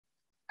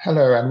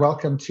Hello and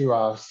welcome to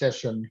our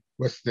session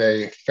with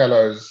the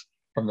Fellows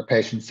from the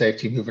Patient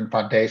Safety Movement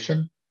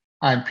Foundation.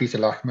 I'm Peter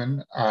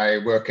Lachman. I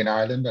work in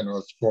Ireland and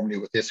was formerly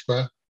with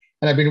ISQA.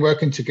 And I've been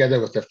working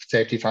together with the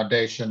Safety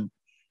Foundation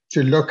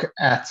to look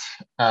at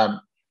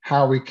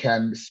how we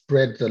can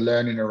spread the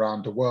learning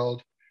around the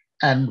world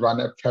and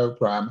run a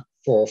program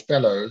for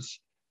fellows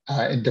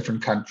in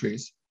different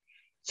countries.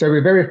 So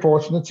we're very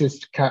fortunate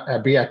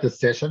to be at this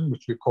session,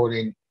 which we're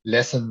calling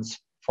Lessons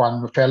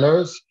from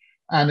Fellows.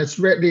 And it's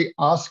really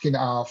asking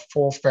our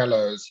 4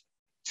 fellows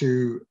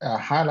to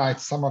highlight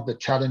some of the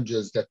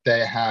challenges that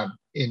they have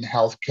in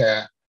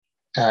healthcare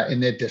in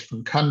their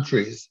different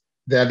countries.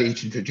 They'll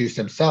each introduce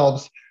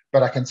themselves,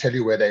 but I can tell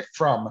you where they're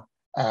from.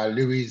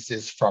 Luis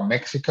is from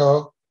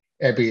Mexico,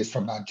 Ebby is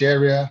from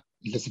Nigeria,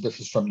 Elizabeth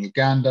is from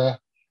Uganda,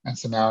 and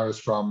Samar is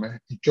from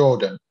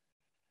Jordan.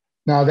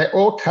 Now, they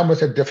all come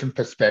with a different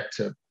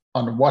perspective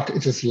on what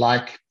it is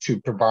like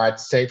to provide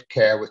safe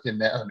care within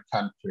their own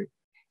country.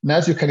 And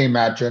as you can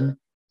imagine,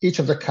 each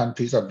of the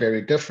countries are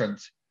very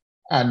different,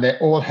 and they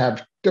all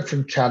have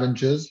different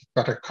challenges,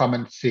 but a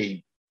common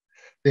theme.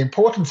 The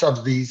importance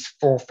of these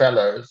 4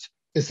 fellows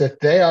is that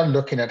they are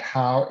looking at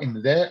how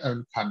in their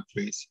own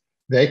countries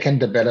they can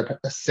develop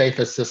a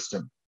safer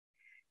system.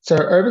 So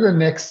over the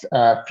next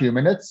few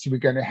minutes, we're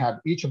going to have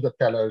each of the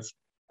fellows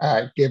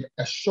give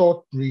a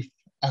short, brief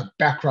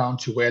background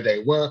to where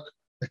they work,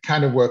 the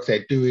kind of work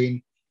they're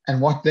doing,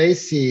 and what they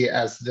see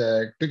as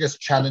the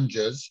biggest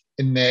challenges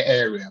in their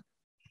area.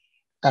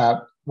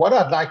 What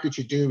I'd like you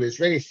to do is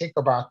really think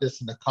about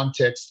this in the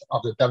context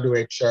of the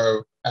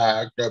WHO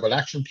Global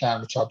Action Plan,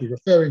 which I'll be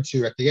referring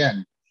to at the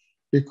end,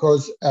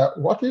 because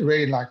what we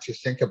really like to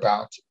think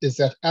about is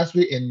that as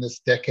we're in this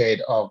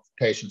decade of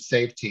patient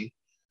safety,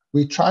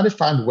 we try to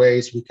find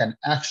ways we can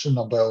action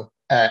all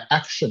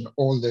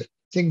the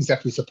things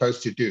that we're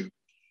supposed to do.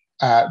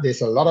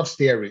 There's a lot of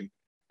theory,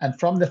 and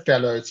from the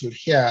fellows, you'll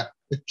hear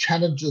the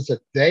challenges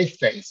that they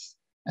face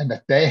and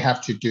that they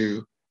have to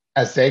do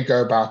as they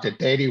go about their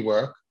daily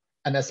work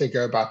and as they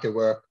go about their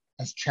work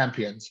as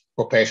champions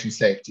for patient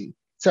safety.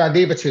 So I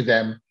leave it to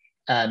them,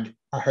 and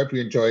I hope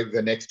you enjoy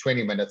the next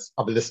 20 minutes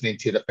of listening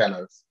to the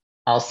fellows.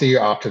 I'll see you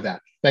after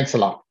that. Thanks a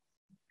lot.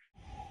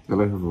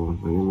 Hello everyone,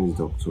 my name is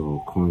Dr.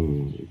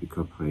 Koyin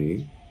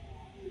Ibikapaye.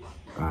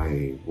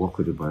 I work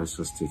with the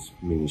Bayelsa State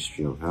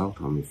Ministry of Health.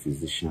 I'm a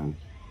physician,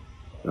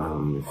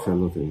 a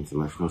fellow of the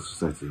International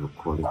Society for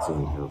Quality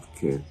in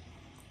Healthcare,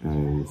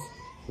 and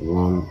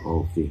one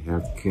of the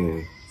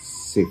healthcare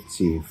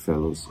safety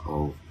fellows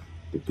of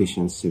the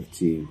Patient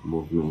Safety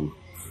Movement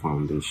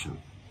Foundation.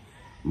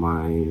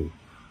 My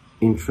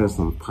interest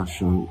and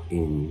passion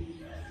in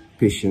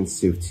patient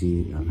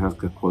safety and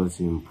healthcare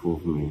quality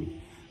improvement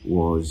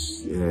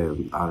was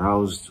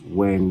aroused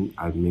when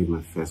I made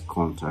my first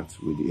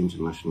contact with the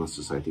International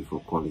Society for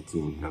Quality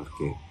in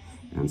Healthcare.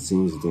 And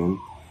since then,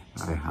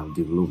 I have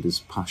developed this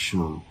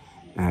passion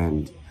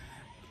and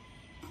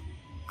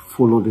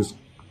followed this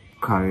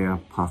career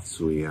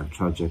pathway and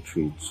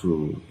trajectory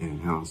to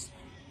enhance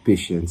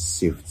patient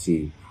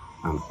safety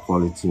and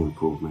quality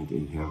improvement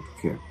in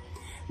healthcare.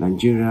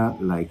 Nigeria,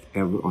 like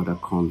every other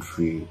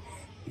country,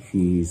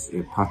 is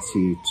a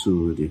party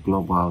to the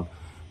Global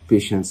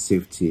Patient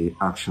Safety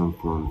Action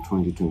Plan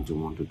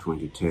 2021 to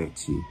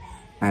 2030,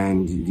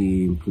 and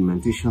the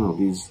implementation of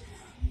this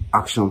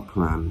action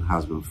plan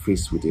has been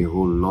faced with a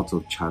whole lot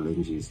of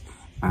challenges,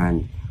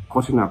 and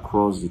cutting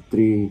across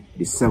the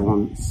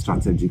 7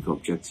 strategic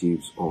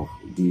objectives of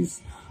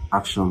this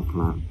action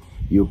plan,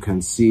 you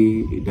can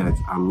see that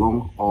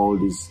along all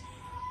these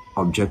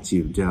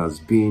objectives, there has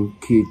been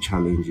key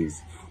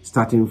challenges,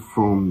 starting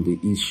from the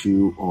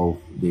issue of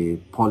the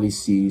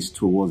policies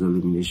towards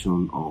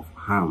elimination of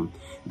harm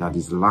that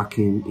is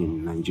lacking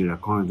in Nigeria.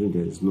 Currently,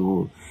 there is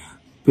no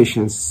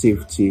patient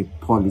safety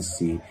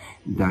policy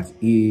that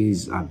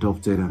is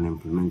adopted and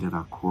implemented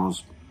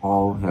across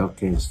all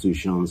healthcare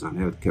institutions and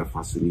healthcare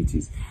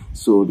facilities.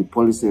 So the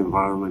policy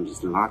environment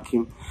is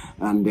lacking.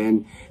 And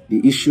then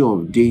the issue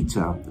of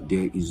data,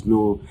 there is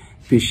no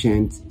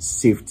patient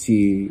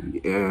safety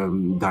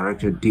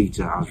directed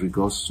data as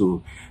regards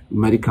to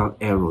medical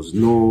errors,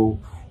 no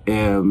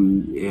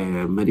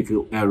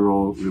medical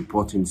error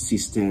reporting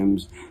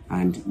systems,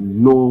 and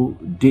no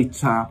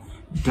data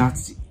that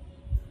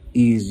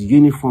is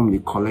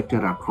uniformly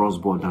collected across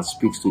board that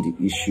speaks to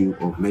the issue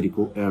of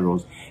medical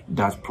errors,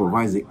 that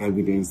provides the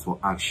evidence for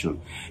action.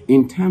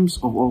 In terms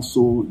of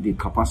also the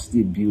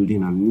capacity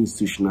building and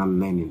institutional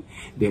learning,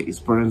 there is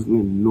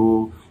presently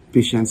no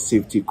patient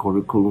safety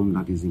curriculum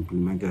that is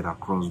implemented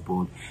across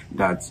board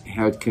that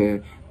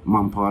healthcare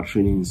manpower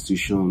training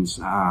institutions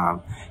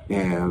are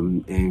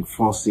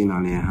enforcing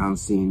and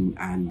enhancing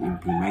and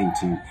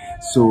implementing.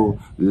 So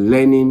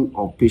learning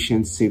of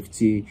patient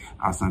safety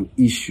as an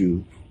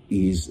issue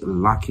is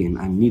lacking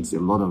and needs a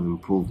lot of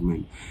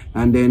improvement.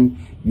 And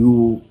then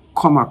you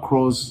come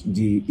across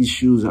the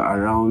issues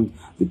around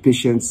the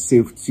patient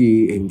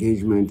safety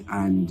engagement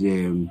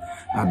and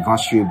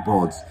advisory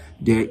boards.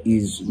 There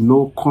is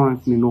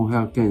currently no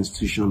healthcare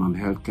institution and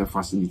healthcare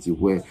facility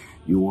where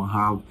you will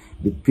have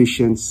the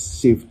patient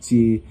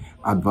safety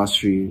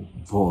advisory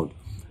board.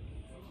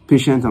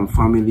 Patients and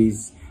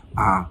families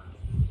are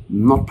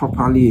not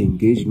properly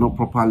engaged, not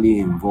properly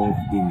involved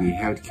in the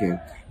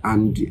healthcare,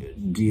 and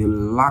the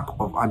lack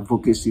of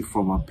advocacy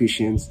from our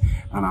patients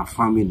and our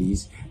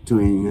families to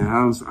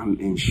enhance and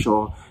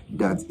ensure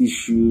that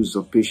issues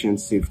of patient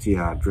safety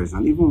are addressed.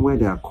 And even where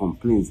there are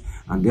complaints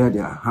and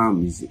there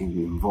harm is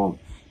involved,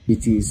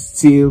 it is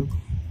still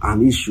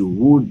an issue.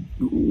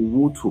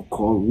 Who to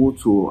call, who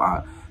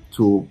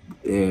to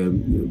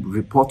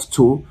report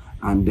to,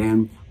 and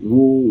then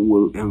who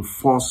will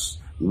enforce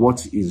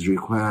what is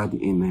required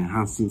in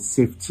enhancing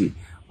safety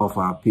of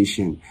our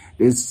patient.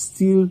 There's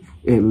still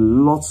a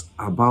lot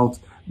about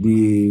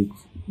the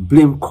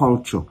blame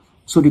culture.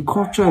 So the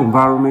culture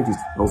environment is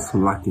also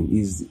lacking,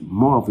 is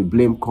more of a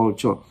blame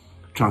culture.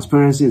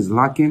 Transparency is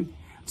lacking.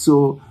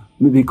 So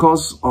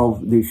because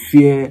of the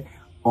fear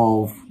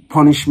of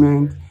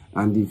punishment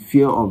and the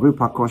fear of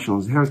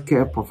repercussions,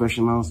 healthcare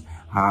professionals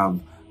have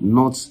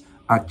not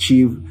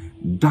achieved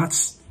that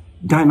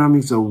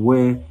dynamics of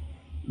where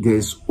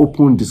there's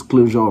open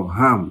disclosure of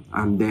harm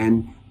and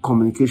then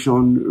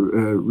communication,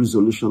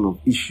 resolution of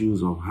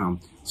issues of harm.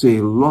 So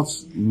a lot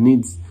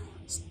needs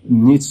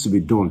to be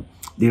done.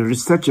 The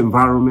research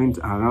environment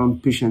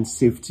around patient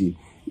safety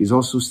is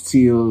also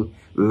still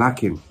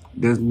lacking.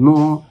 There's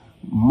no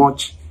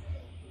much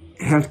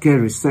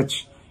healthcare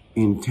research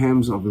in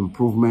terms of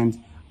improvement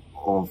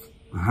of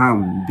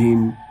harm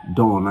being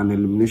done and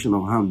elimination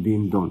of harm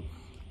being done.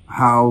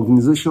 Our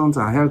organizations,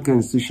 our healthcare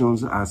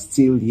institutions are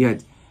still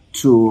yet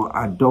to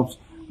adopt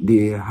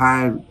the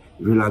high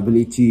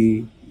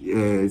reliability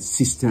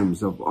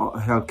systems of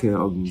healthcare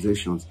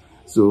organizations.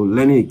 So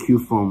learning a cue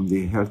from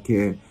the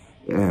healthcare,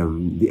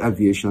 the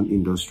aviation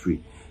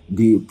industry,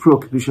 the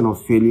preoccupation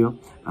of failure,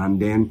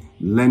 and then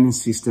learning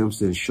systems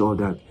to ensure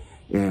that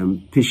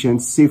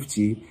patient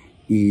safety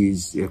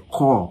is a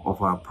core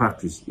of our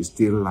practice is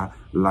still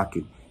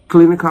lacking.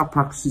 Clinical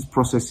practices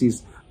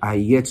processes are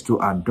yet to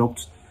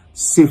adopt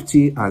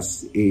safety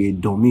as a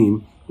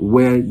domain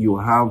where you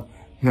have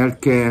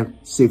healthcare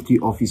safety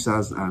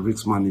officers and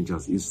risk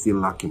managers is still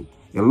lacking.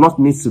 A lot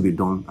needs to be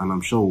done, and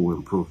I'm sure we'll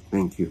improve.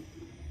 Thank you.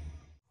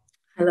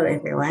 Hello,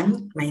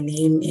 everyone. My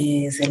name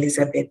is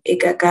Elizabeth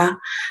Igaga.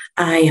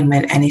 I am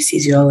an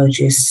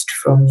anesthesiologist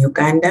from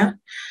Uganda.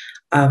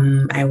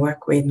 I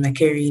work with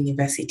Makerere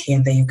University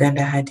and the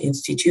Uganda Heart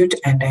Institute,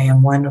 and I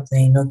am one of the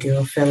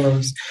inaugural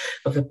fellows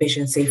of the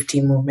Patient Safety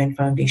Movement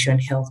Foundation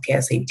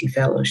Healthcare Safety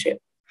Fellowship.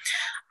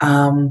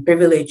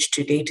 Privileged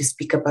today to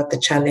speak about the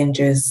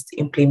challenges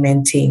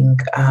implementing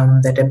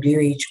the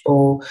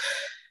WHO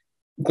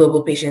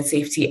Global Patient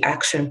Safety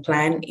Action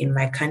Plan in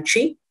my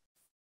country.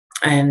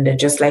 And I'd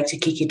just like to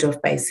kick it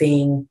off by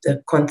saying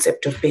the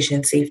concept of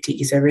patient safety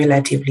is a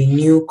relatively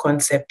new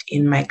concept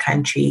in my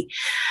country.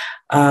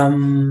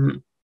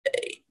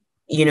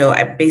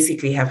 I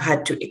basically have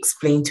had to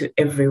explain to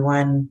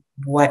everyone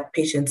what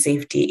patient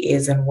safety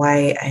is and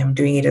why I am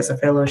doing it as a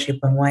fellowship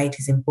and why it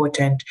is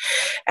important.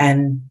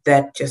 And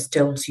that just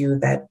tells you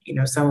that,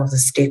 some of the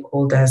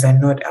stakeholders are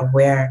not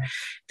aware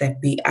that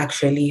we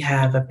actually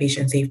have a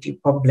patient safety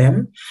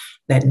problem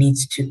that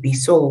needs to be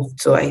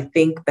solved. So I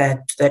think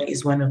that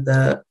is one of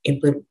the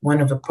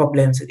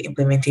problems with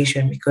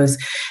implementation, because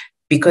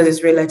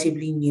it's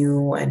relatively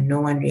new and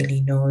no one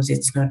really knows,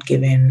 it's not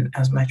given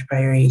as much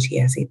priority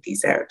as it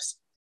deserves.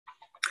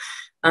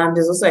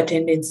 There's also a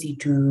tendency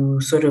to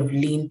sort of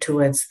lean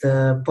towards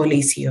the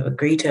policy of a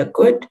greater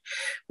good,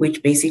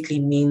 which basically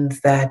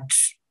means that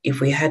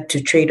if we had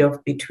to trade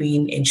off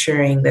between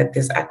ensuring that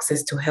there's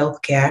access to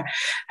healthcare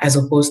as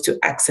opposed to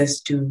access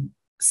to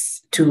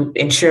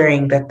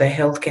ensuring that the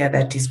healthcare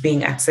that is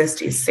being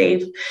accessed is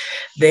safe,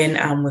 then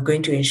we're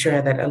going to ensure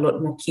that a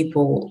lot more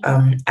people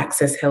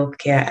access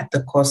healthcare at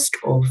the cost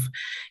of,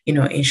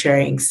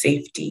 ensuring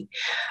safety.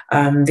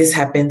 This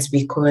happens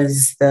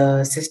because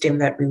the system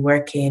that we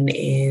work in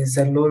is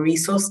a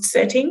low-resourced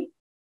setting.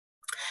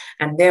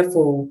 And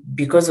therefore,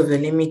 because of the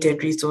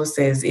limited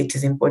resources, it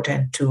is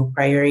important to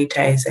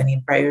prioritize. And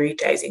in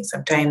prioritizing,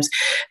 sometimes,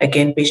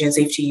 again, patient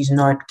safety is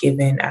not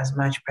given as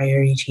much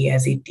priority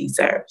as it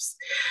deserves.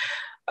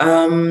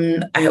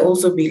 I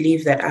also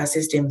believe that our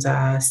systems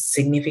are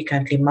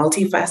significantly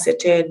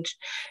multifaceted,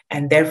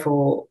 and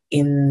therefore,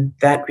 in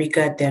that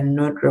regard, they're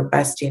not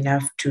robust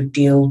enough to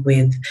deal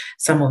with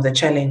some of the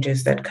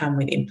challenges that come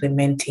with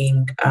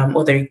implementing,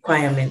 or the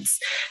requirements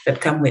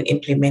that come with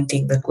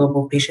implementing the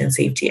Global Patient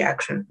Safety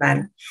Action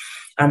Plan.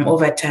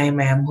 Over time,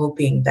 I am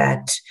hoping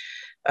that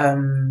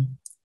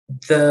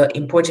the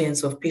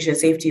importance of patient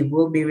safety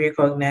will be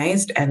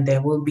recognized, and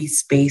there will be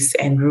space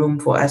and room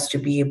for us to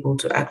be able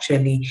to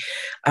actually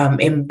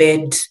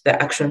embed the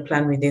action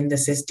plan within the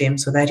system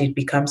so that it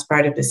becomes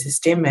part of the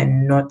system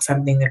and not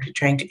something that we're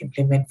trying to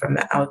implement from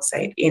the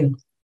outside in.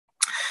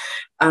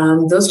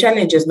 Those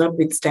challenges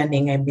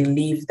notwithstanding, I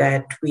believe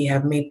that we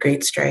have made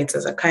great strides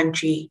as a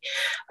country.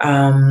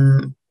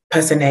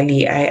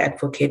 personally, I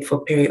advocate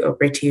for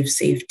perioperative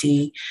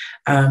safety.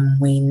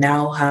 We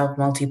now have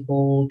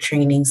multiple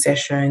training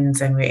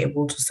sessions, and we're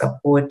able to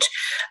support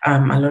a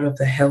lot of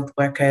the health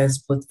workers,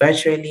 both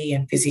virtually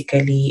and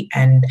physically,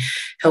 and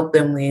help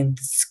them with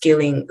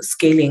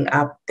scaling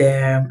up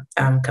their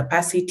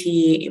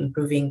capacity,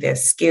 improving their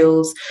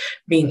skills,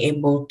 being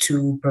able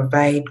to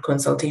provide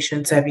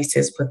consultation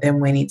services for them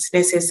when it's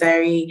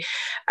necessary,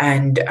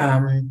 and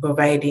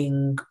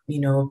providing,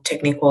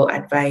 technical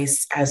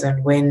advice as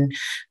and when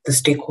the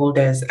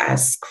stakeholders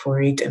ask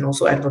for it, and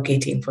also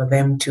advocating for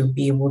them to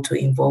be able to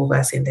involve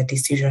us in the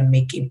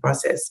decision-making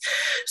process.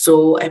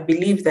 So I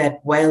believe that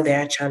while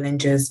there are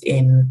challenges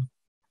in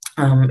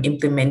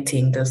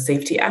implementing the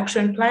safety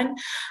action plan,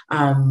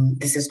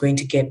 this is going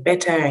to get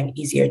better and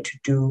easier to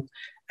do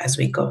as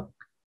we go.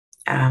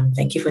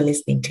 Thank you for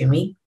listening to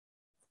me.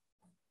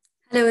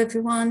 Hello,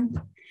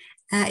 everyone.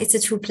 It's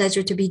a true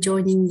pleasure to be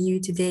joining you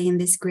today in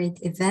this great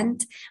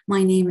event.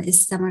 My name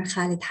is Samar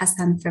Khalid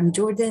Hassan from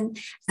Jordan.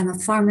 I'm a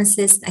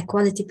pharmacist, a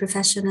quality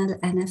professional,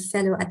 and a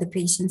fellow at the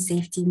Patient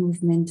Safety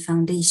Movement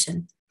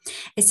Foundation.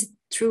 It's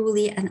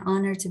truly an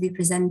honor to be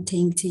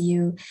presenting to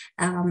you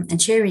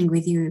and sharing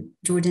with you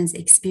Jordan's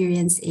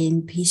experience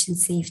in patient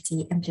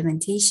safety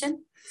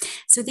implementation.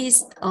 So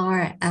these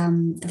are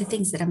the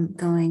things that I'm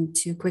going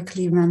to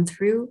quickly run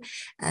through.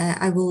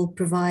 I will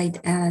provide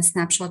a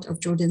snapshot of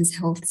Jordan's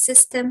health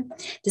system,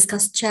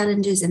 discuss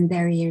challenges and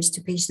barriers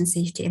to patient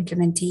safety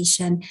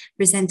implementation,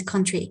 present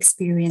country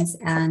experience,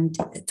 and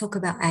talk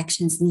about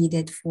actions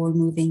needed for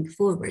moving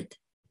forward.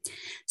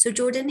 So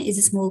Jordan is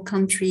a small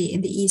country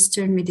in the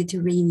Eastern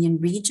Mediterranean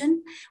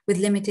region with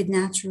limited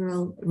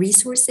natural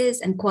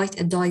resources and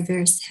quite a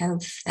diverse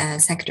health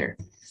sector.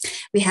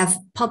 We have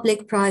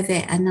public,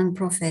 private, and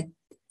nonprofit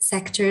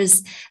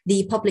sectors.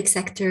 The public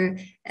sector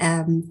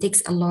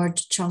takes a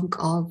large chunk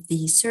of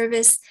the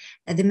service.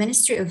 The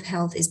Ministry of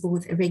Health is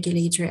both a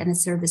regulator and a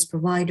service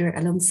provider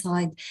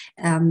alongside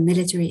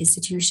military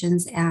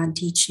institutions and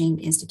teaching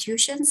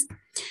institutions.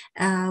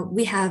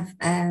 We have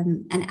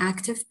an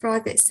active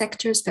private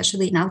sector,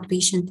 especially in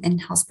outpatient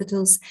and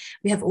hospitals.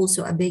 We have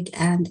also a big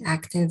and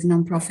active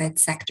nonprofit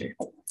sector.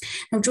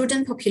 Now,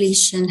 Jordan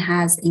population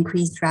has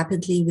increased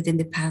rapidly within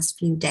the past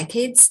few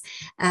decades,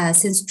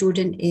 since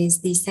Jordan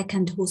is the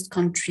second host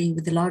country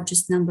with the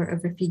largest number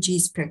of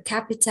refugees per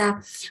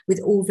capita,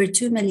 with over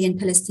 2 million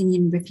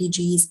Palestinian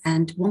refugees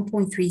and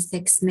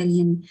 1.36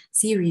 million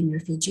Syrian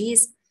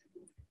refugees.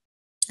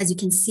 As you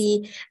can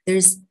see, there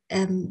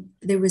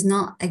was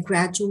not a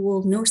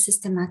gradual nor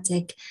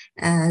systematic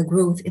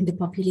growth in the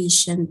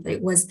population, but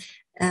it was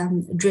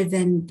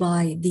driven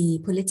by the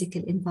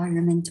political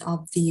environment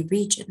of the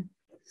region.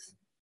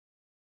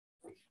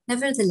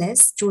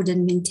 Nevertheless,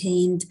 Jordan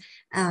maintained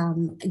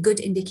a good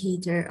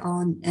indicator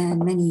on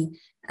many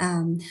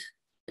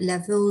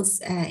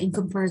levels in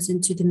comparison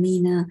to the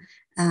MENA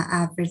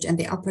average and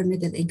the upper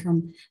middle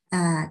income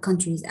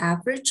countries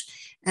average,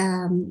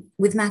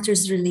 with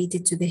matters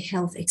related to the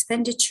health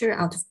expenditure,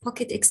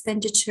 out-of-pocket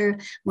expenditure,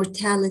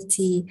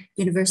 mortality,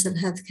 universal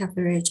health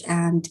coverage,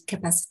 and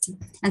capacity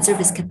and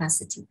service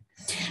capacity.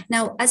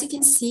 Now, as you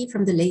can see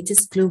from the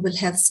latest Global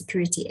Health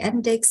Security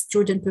Index,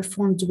 Jordan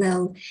performed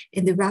well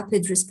in the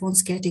rapid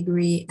response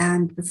category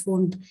and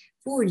performed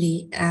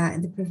poorly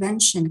in the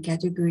prevention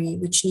category,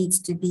 which needs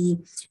to be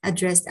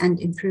addressed and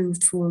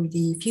improved for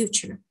the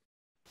future.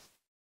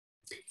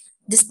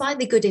 Despite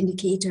the good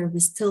indicator,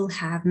 we still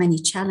have many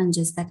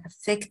challenges that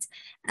affect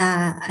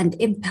and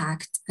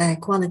impact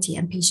quality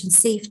and patient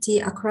safety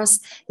across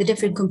the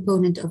different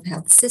components of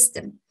health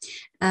system.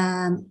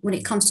 When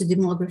it comes to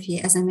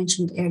demography, as I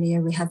mentioned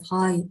earlier, we have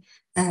high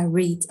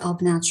rate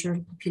of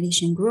natural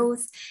population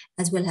growth,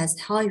 as well as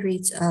high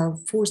rates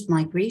of forced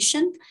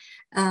migration.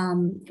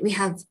 We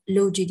have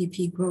low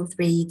GDP growth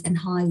rate and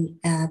high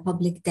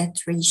public debt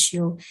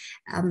ratio.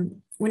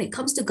 When it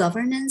comes to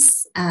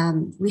governance,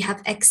 we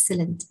have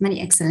many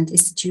excellent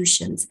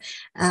institutions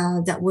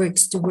that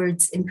works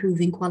towards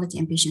improving quality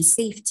and patient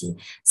safety,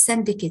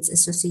 syndicates,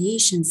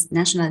 associations,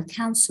 national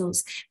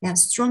councils. We have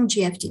strong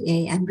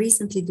GFDA and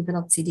recently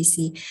developed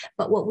CDC.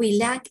 But what we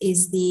lack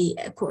is the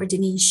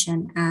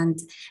coordination, and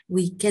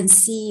we can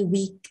see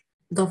weak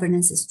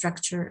governance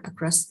structure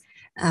across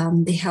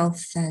the health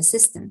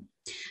system.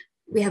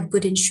 We have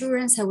good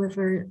insurance,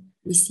 however,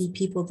 we see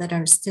people that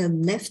are still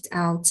left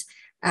out.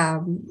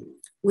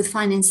 With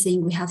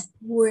financing, we have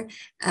poor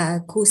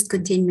cost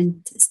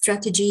containment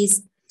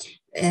strategies.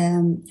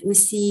 We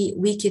see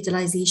weak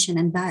utilization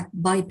and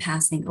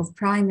bypassing of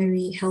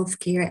primary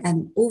healthcare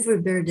and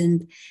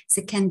overburdened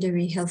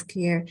secondary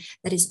healthcare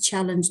that is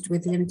challenged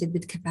with limited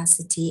bed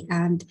capacity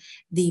and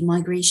the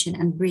migration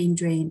and brain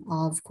drain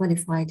of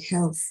qualified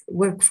health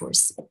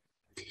workforce.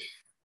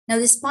 Now,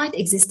 despite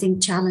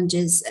existing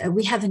challenges,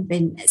 we haven't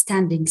been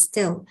standing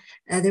still.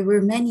 There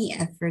were many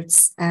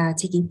efforts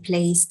taking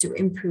place to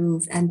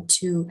improve and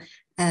to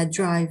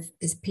drive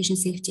patient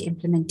safety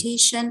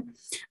implementation.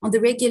 On the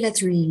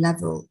regulatory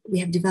level, we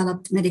have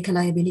developed medical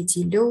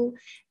liability law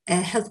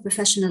health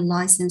professional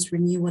license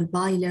renewal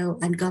bylaw,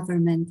 and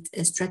government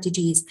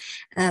strategies.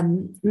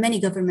 Many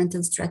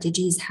governmental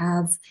strategies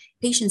have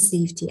patient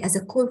safety as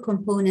a core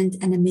component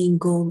and a main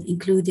goal,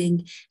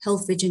 including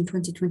Health Vision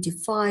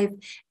 2025,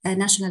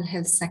 National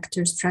Health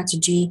Sector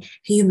Strategy,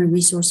 Human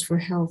Resource for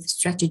Health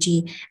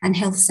Strategy, and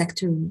Health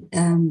Sector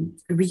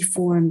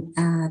Reform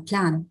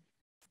Plan.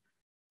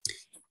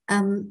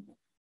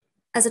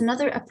 As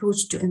another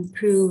approach to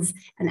improve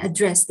and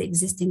address the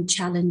existing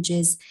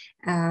challenges,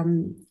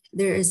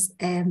 there is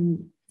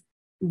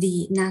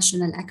the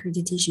National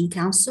Accreditation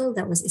Council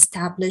that was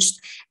established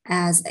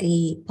as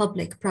a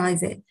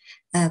public-private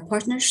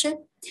partnership.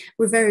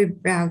 We're very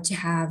proud to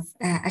have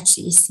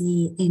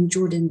HCEC in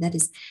Jordan, that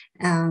is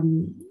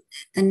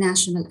a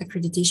national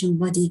accreditation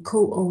body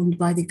co-owned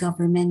by the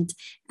government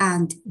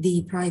and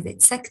the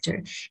private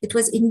sector. It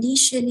was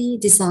initially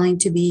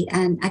designed to be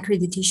an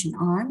accreditation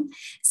arm,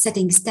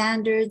 setting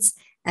standards,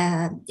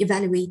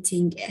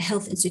 evaluating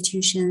health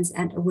institutions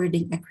and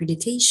awarding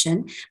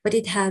accreditation, but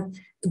it has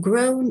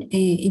grown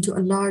into a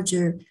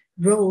larger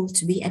role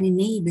to be an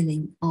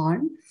enabling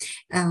arm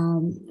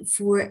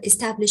for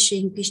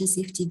establishing patient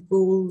safety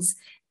goals,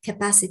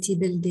 capacity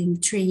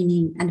building,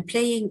 training, and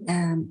playing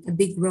a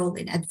big role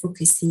in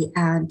advocacy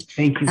and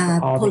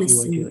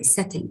policy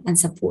setting and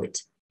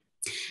support.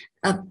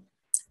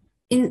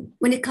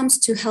 When it comes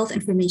to health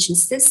information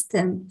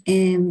system,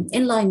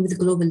 in line with the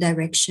global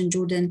direction,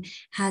 Jordan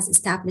has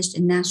established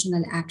a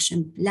national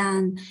action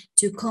plan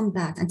to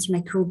combat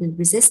antimicrobial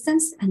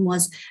resistance and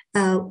was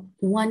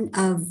one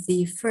of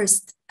the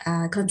first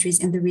countries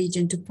in the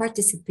region to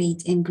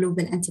participate in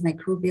global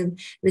antimicrobial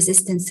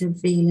resistance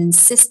surveillance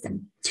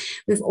system.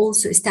 We've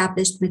also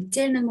established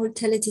maternal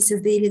mortality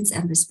surveillance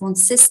and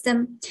response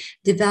system,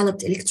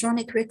 developed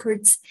electronic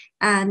records,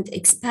 and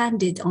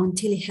expanded on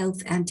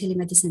telehealth and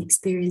telemedicine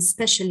experience,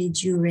 especially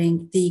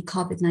during the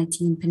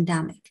COVID-19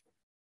 pandemic.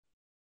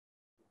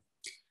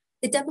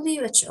 The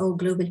WHO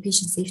Global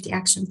Patient Safety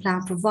Action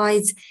Plan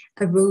provides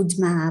a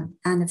roadmap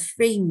and a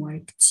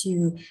framework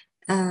to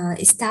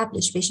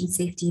establish patient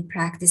safety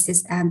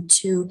practices and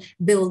to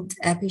build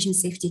a patient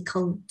safety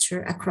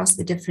culture across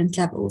the different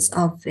levels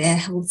of the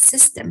health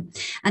system.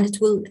 And it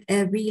will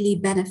really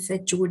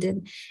benefit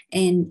Jordan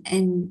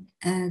in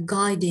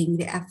guiding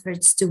the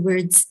efforts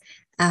towards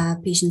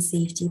patient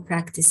safety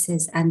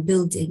practices and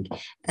building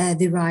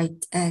the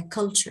right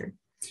culture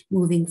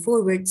moving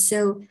forward.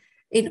 So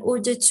in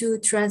order to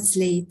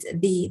translate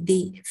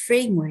the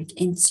framework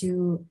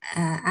into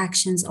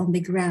actions on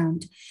the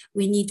ground,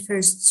 we need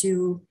first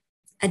to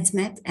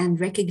admit and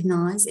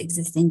recognize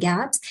existing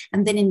gaps,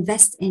 and then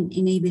invest in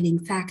enabling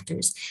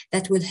factors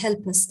that will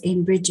help us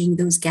in bridging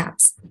those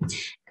gaps.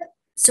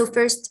 So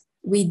first,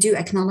 we do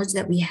acknowledge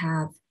that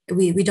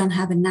we don't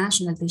have a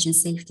national patient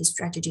safety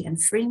strategy and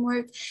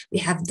framework. We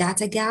have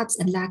data gaps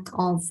and lack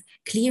of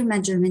clear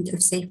measurement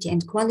of safety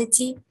and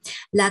quality,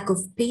 lack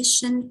of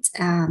patient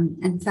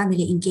and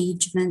family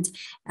engagement,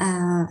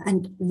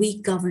 and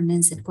weak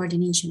governance and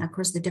coordination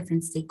across the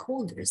different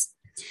stakeholders.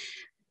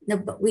 Now,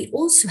 but we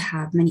also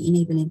have many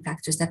enabling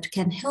factors that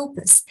can help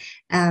us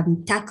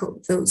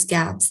tackle those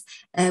gaps.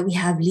 We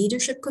have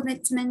leadership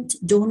commitment,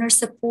 donor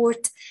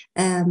support,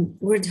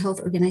 World Health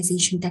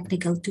Organization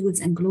technical tools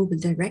and global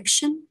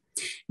direction,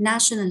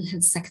 national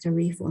health sector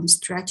reform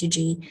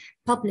strategy,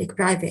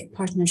 public-private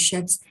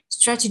partnerships,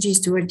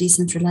 strategies toward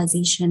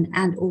decentralization,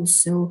 and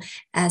also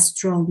a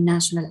strong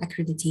national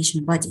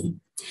accreditation body.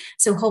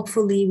 So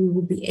hopefully we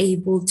will be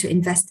able to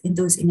invest in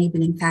those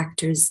enabling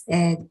factors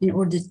in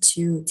order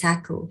to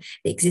tackle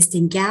the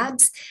existing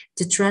gaps,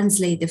 to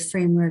translate the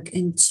framework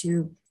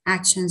into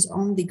actions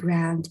on the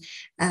ground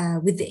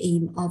with the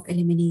aim of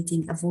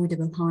eliminating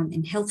avoidable harm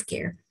in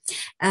healthcare.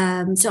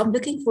 So I'm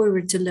looking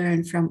forward to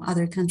learn from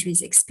other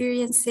countries'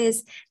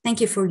 experiences.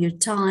 Thank you for your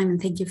time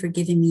and thank you for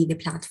giving me the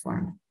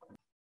platform.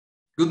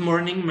 Good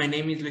morning. My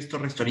name is Luis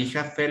Torres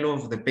Torija, Fellow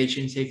of the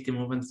Patient Safety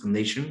Movement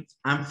Foundation.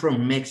 I'm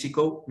from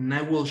Mexico, and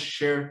I will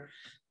share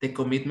the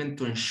commitment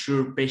to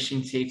ensure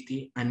patient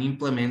safety and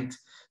implement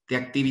the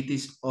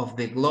activities of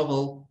the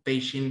Global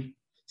Patient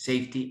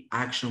Safety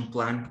Action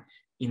Plan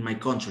in my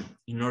country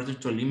in order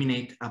to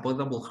eliminate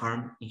avoidable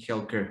harm in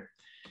healthcare.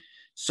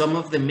 Some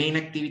of the main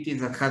activities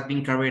that have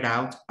been carried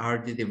out are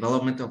the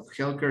development of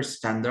healthcare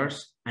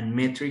standards and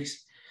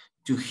metrics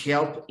to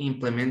help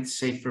implement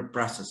safer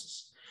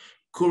processes.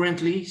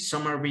 Currently,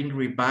 some are being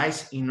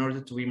revised in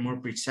order to be more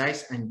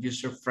precise and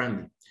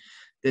user-friendly.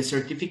 The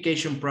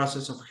certification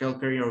process of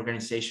healthcare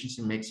organizations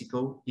in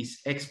Mexico is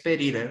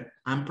expedited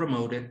and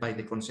promoted by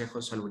the Consejo de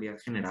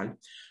Salubridad General,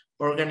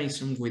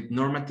 organism with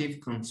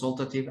normative,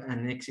 consultative,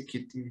 and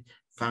executive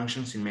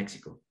functions in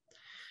Mexico.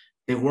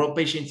 The World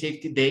Patient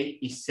Safety Day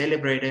is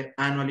celebrated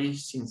annually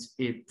since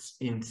its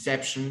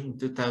inception in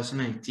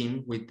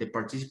 2019 with the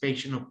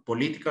participation of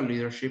political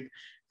leadership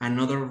and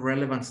other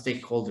relevant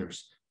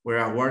stakeholders, where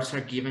awards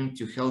are given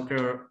to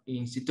healthcare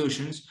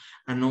institutions,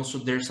 and also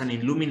there's an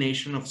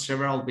illumination of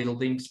several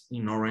buildings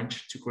in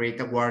orange to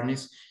create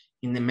awareness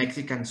in the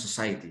Mexican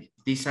society.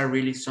 These are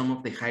really some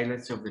of the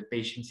highlights of the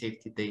Patient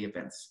Safety Day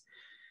events.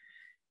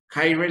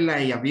 High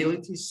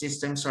reliability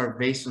systems are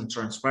based on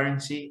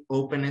transparency,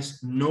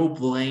 openness, no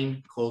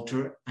blame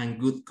culture, and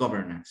good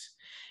governance.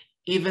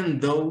 Even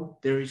though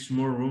there is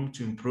more room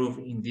to improve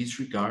in this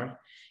regard,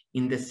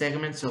 in the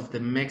segments of the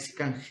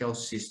Mexican health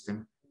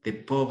system, the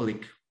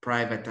public,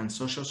 private, and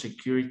social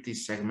security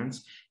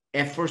segments,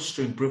 efforts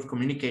to improve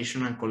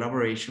communication and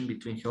collaboration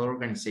between health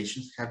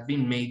organizations have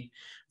been made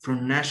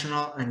from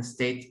national and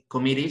state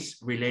committees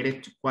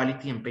related to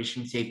quality and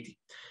patient safety,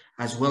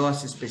 as well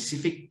as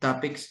specific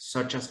topics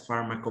such as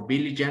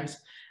pharmacovigilance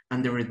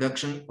and the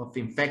reduction of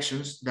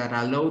infections that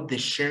allow the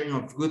sharing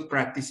of good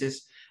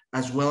practices,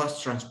 as well as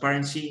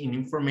transparency in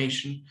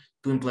information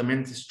to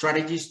implement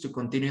strategies to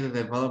continue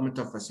the development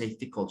of a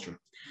safety culture.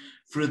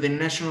 Through the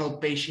National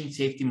Patient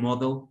Safety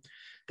Model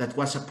that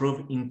was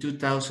approved in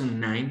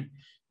 2009,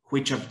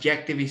 which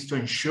objective is to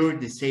ensure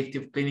the safety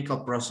of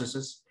clinical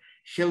processes,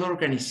 health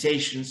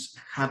organizations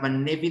have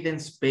an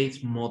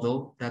evidence-based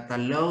model that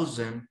allows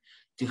them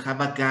to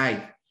have a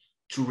guide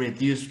to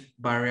reduce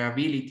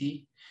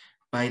variability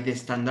by the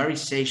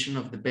standardization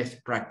of the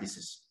best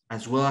practices,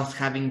 as well as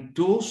having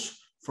tools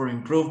for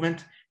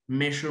improvement,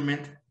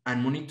 measurement,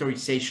 and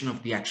monitorization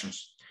of the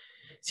actions.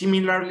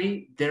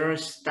 Similarly, there are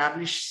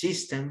established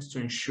systems to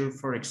ensure,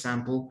 for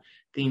example,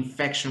 the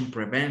infection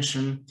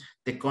prevention,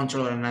 the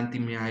control of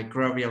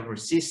antimicrobial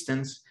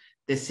resistance,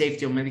 the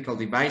safety of medical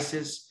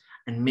devices,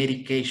 and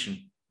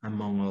medication,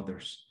 among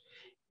others.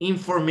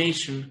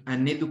 Information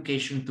and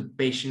education to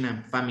patients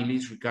and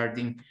families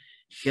regarding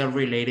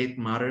health-related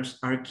matters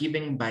are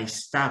given by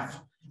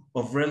staff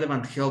of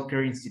relevant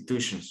healthcare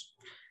institutions.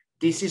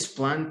 This is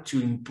planned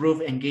to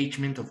improve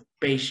engagement of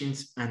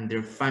patients and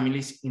their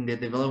families in the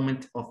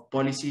development of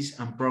policies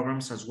and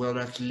programs, as well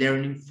as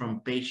learning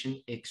from patient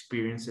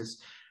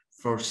experiences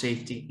for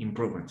safety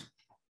improvement.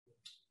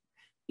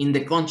 In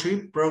the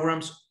country,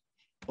 programs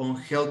on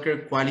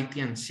healthcare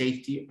quality and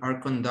safety are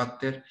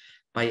conducted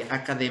by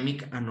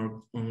academic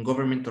and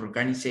government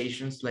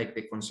organizations like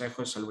the Consejo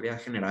de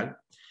Salubridad General.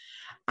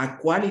 A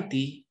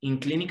quality in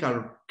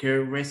clinical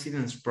care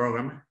residence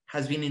program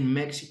has been in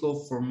Mexico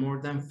for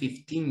more than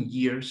 15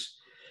 years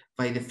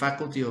by the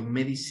Faculty of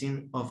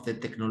Medicine of the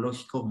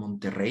Tecnológico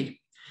Monterrey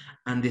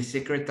and the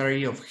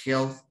Secretary of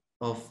Health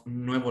of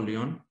Nuevo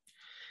León,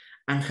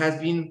 and has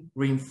been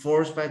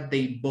reinforced by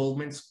the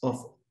involvement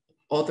of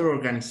other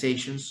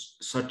organizations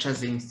such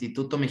as the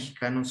Instituto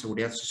Mexicano de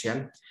Seguridad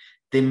Social,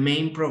 the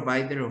main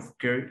provider of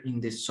care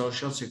in the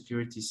social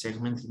security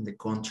segment in the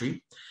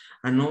country,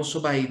 and also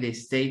by the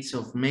states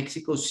of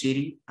Mexico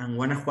City and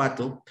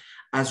Guanajuato,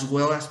 as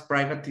well as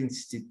private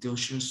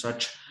institutions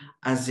such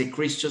as the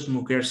Christos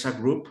Muguerza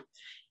Group,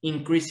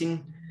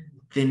 increasing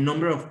the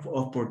number of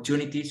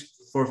opportunities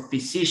for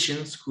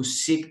physicians who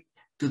seek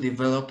to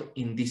develop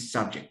in these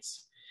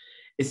subjects.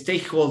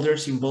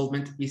 Stakeholders'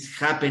 involvement is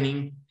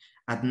happening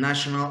at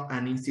national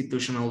and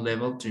institutional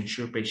level to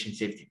ensure patient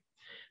safety.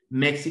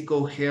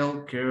 Mexico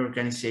Healthcare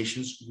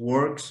Organizations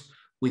works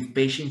with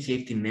patient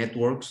safety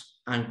networks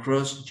and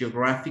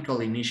cross-geographical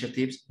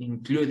initiatives,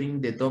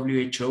 including the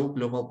WHO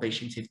Global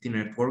Patient Safety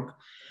Network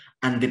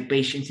and the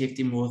Patient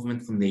Safety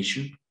Movement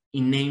Foundation,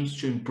 in aims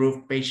to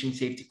improve patient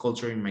safety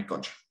culture in my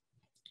country.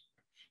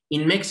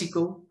 In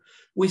Mexico,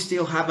 we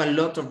still have a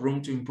lot of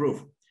room to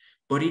improve,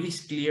 but it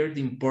is clear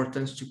the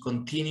importance to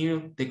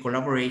continue the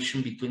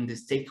collaboration between the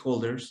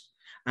stakeholders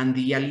and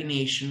the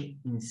alignation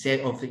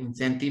of the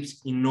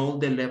incentives in all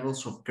the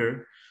levels of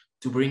care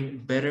to bring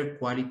better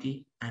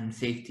quality and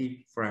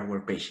safety for our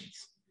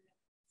patients.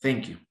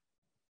 Thank you.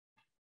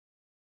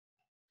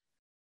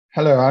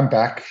 Hello, I'm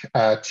back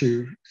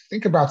to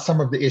think about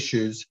some of the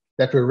issues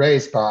that were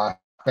raised by our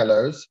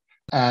fellows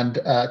and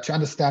to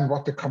understand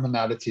what the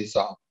commonalities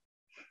are.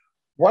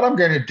 What I'm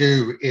going to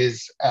do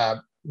is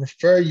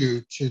refer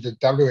you to the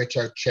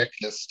WHO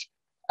checklist,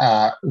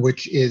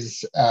 which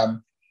is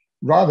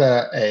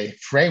rather a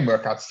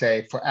framework, I'd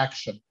say, for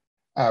action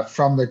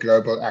from the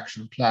Global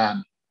Action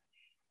Plan.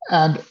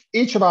 And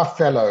each of our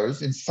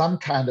fellows, in some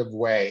kind of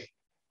way,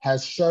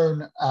 has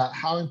shown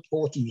how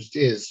important it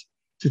is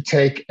to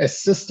take a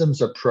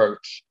systems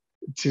approach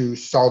to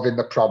solving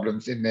the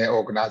problems in their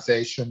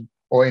organization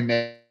or in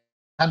their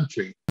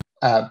country.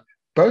 All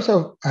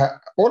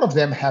of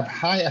them have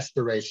high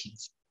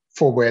aspirations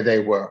for where they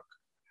work.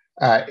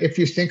 If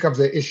you think of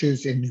the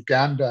issues in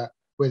Uganda,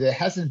 where there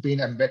hasn't been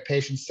a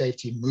patient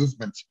safety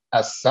movement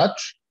as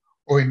such,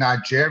 or in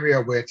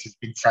Nigeria, where it has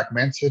been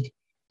fragmented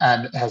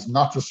and has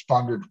not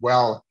responded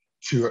well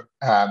to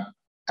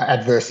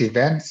adverse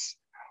events,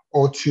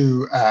 or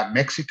to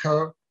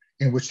Mexico,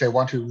 in which they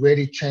want to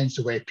really change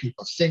the way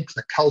people think,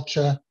 the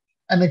culture,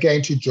 and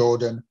again to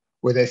Jordan,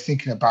 where they're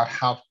thinking about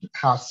how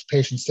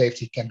patient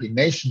safety can be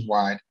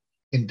nationwide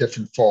in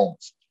different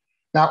forms.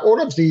 Now,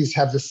 all of these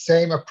have the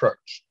same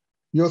approach.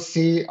 You'll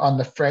see on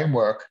the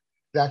framework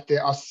that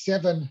there are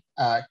 7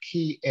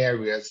 key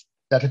areas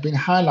that have been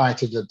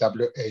highlighted at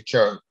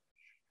WHO.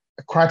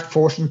 Quite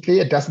fortunately,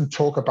 it doesn't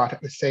talk about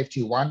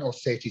safety 1 or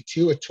safety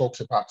 2, it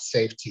talks about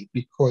safety,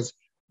 because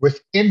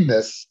within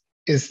this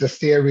is the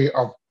theory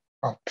of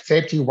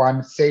safety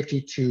 1,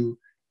 safety 2,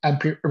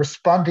 and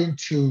responding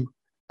to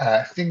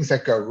things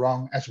that go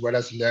wrong, as well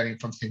as learning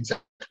from things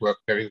that work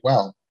very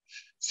well.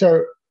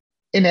 So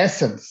in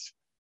essence,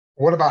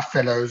 all of our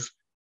fellows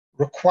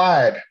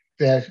required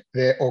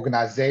their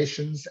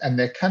organizations and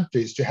their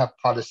countries to have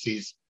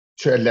policies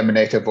to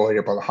eliminate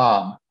avoidable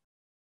harm.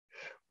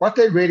 What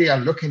they really are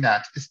looking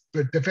at is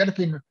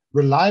developing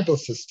reliable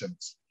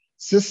systems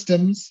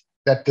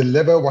that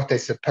deliver what they're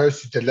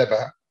supposed to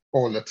deliver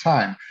all the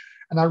time.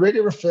 And I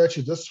really refer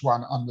to this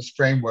one on this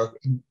framework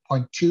in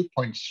point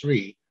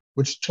 2.3,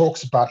 which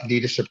talks about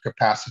leadership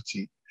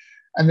capacity.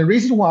 And the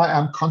reason why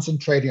I'm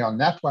concentrating on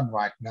that one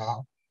right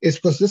now is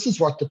because this is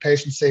what the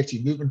Patient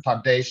Safety Movement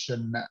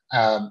Foundation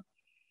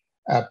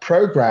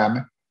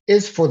program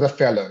is for the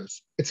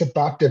fellows. It's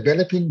about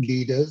developing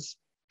leaders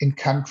in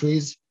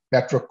countries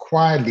that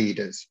require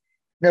leaders.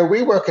 Now,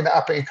 we work in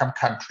upper income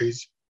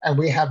countries, and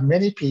we have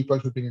many people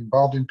who've been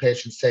involved in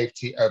patient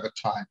safety over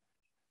time.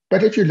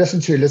 But if you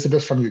listen to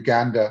Elizabeth from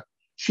Uganda,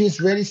 she's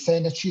really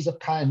saying that she's a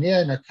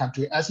pioneer in her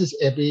country, as is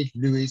Ebby,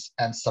 Luis,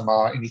 and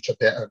Samar in each of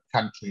their own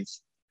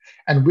countries.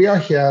 And we are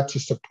here to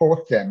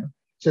support them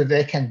so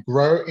they can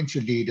grow into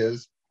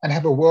leaders and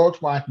have a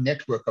worldwide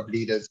network of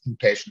leaders in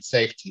patient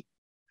safety.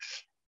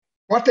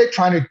 What they're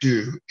trying to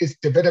do is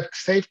develop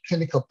safe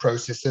clinical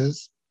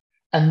processes.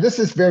 And this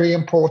is very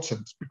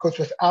important because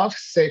without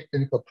safe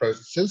clinical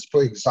processes,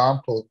 for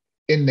example,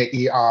 in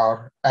the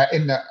ER,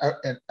 in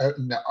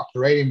the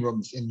operating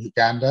rooms in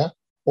Uganda,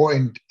 or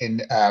in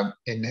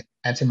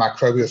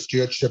antimicrobial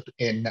stewardship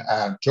in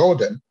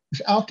Jordan,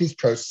 without these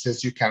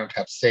processes, you cannot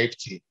have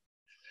safety.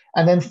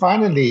 And then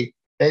finally,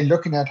 they're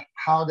looking at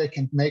how they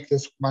can make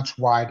this much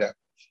wider.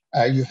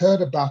 You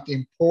heard about the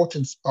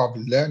importance of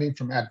learning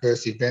from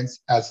adverse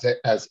events,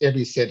 as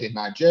Evie said in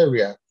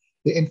Nigeria,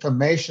 the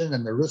information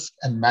and the risk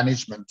and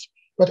management.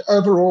 But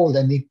overall,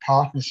 they need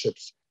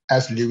partnerships,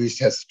 as Luis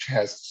has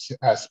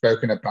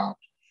spoken about.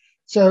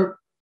 So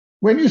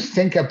when you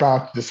think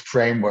about this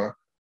framework,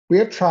 we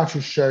have tried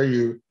to show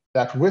you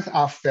that with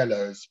our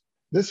fellows,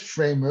 this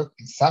framework,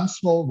 in some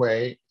small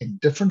way, in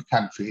different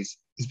countries,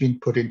 is being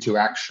put into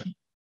action.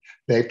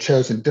 They've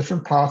chosen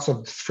different parts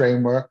of this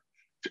framework,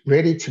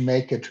 ready to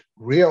make it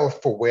real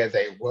for where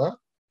they work,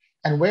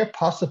 and where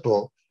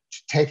possible,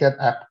 to take it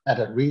up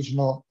at a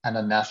regional and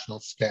a national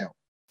scale.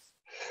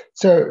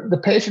 So the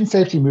Patient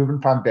Safety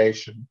Movement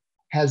Foundation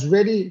has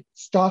really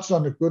started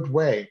on a good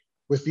way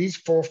with these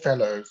 4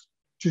 fellows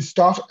to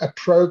start a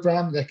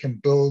program that can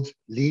build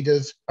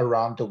leaders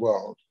around the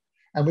world.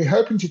 And we're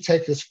hoping to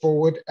take this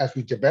forward as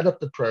we develop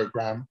the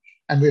program,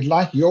 and we'd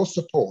like your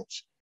support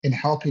in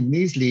helping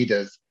these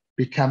leaders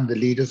become the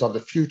leaders of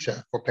the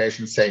future for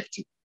patient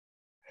safety.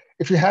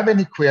 If you have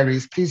any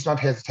queries, please don't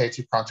hesitate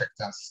to contact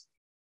us.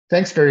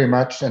 Thanks very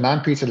much. And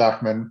I'm Peter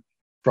Lachman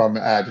from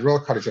the Royal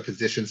College of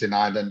Physicians in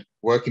Ireland,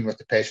 working with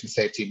the Patient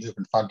Safety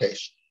Movement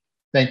Foundation.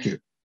 Thank you.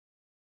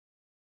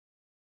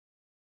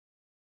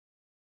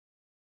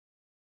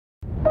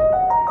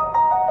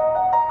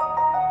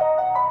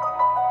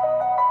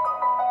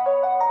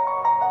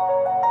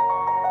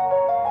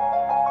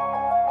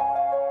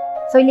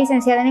 Soy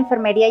licenciada en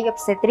Enfermería y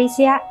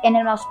Obstetricia en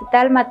el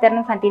Hospital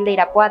Materno Infantil de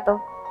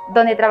Irapuato,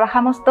 donde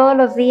trabajamos todos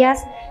los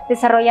días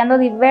desarrollando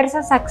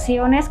diversas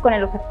acciones con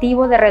el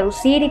objetivo de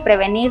reducir y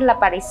prevenir la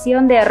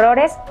aparición de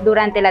errores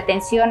durante la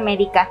atención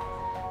médica,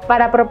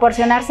 para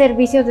proporcionar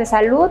servicios de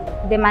salud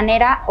de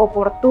manera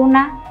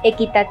oportuna,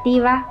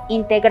 equitativa,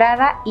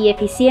 integrada y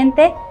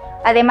eficiente,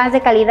 además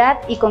de calidad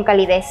y con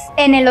calidez.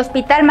 En el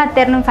Hospital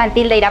Materno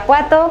Infantil de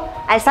Irapuato,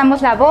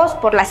 alzamos la voz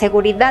por la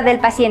seguridad del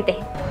paciente.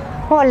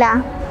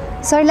 Hola,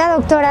 soy la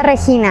doctora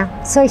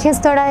Regina, soy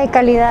gestora de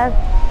calidad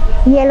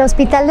y el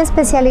Hospital de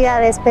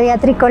Especialidades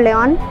Pediátrico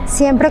León,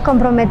 siempre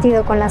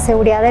comprometido con la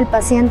seguridad del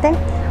paciente,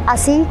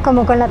 así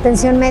como con la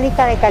atención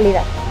médica de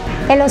calidad.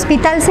 El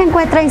hospital se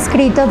encuentra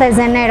inscrito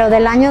desde enero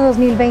del año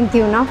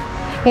 2021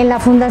 en la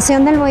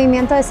Fundación del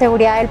Movimiento de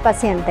Seguridad del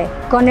Paciente,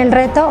 con el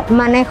reto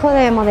Manejo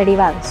de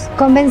Hemoderivados.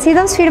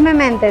 Convencidos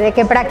firmemente de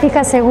que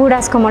prácticas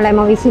seguras como la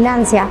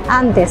hemovigilancia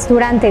antes,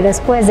 durante y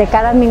después de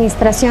cada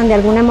administración de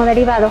algún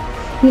hemodderivado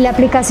y la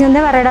aplicación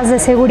de barreras de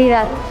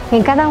seguridad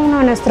en cada uno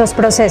de nuestros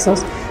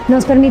procesos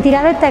nos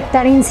permitirá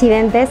detectar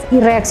incidentes y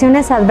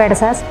reacciones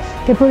adversas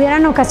que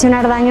pudieran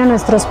ocasionar daño a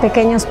nuestros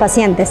pequeños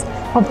pacientes,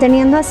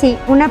 obteniendo así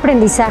un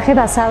aprendizaje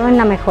basado en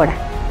la mejora.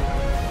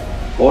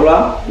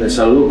 Hola, les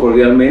saludo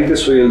cordialmente,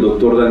 soy el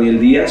Dr. Daniel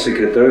Díaz,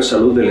 secretario de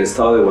Salud del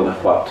Estado de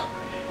Guanajuato.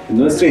 En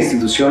nuestra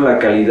institución la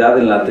calidad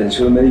en la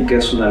atención médica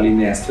es una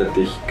línea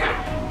estratégica.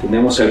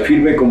 Tenemos el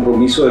firme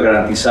compromiso de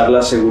garantizar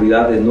la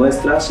seguridad de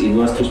nuestras y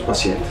nuestros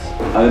pacientes.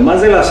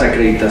 Además de las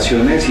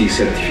acreditaciones y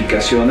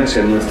certificaciones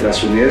en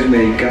nuestras unidades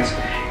médicas,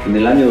 en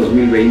el año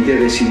 2020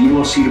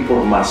 decidimos ir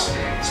por más,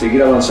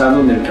 seguir avanzando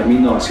en el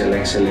camino hacia la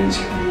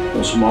excelencia.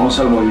 Nos sumamos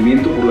al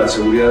movimiento por la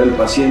seguridad del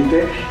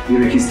paciente y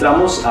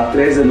registramos a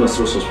 3 de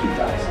nuestros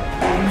hospitales.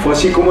 Fue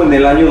así como en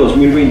el año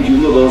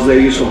 2021 2 de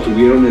ellos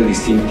obtuvieron el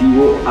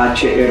distintivo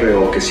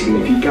HRO, que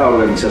significa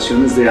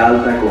Organizaciones de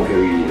Alta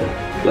Confiabilidad.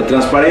 La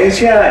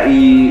transparencia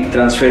y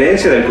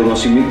transferencia del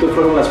conocimiento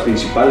fueron las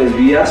principales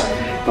vías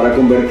para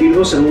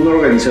convertirnos en una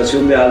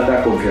organización de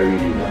alta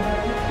confiabilidad.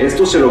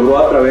 Esto se logró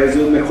a través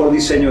de un mejor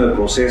diseño de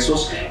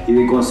procesos y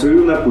de construir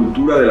una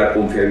cultura de la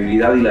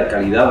confiabilidad y la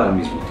calidad al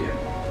mismo tiempo.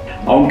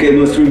 Aunque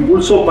nuestro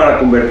impulso para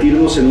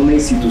convertirnos en una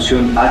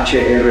institución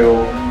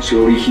HRO se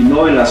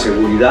originó en la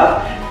seguridad,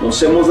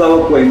 nos hemos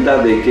dado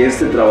cuenta de que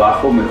este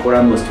trabajo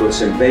mejora nuestro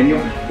desempeño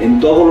en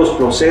todos los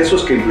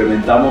procesos que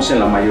implementamos en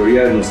la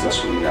mayoría de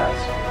nuestras unidades.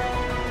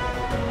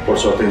 Por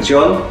su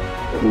atención,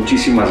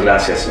 muchísimas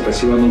gracias.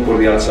 Reciban un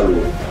cordial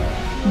saludo.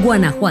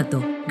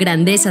 Guanajuato,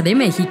 Grandeza de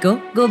México,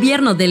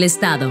 Gobierno del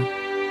Estado.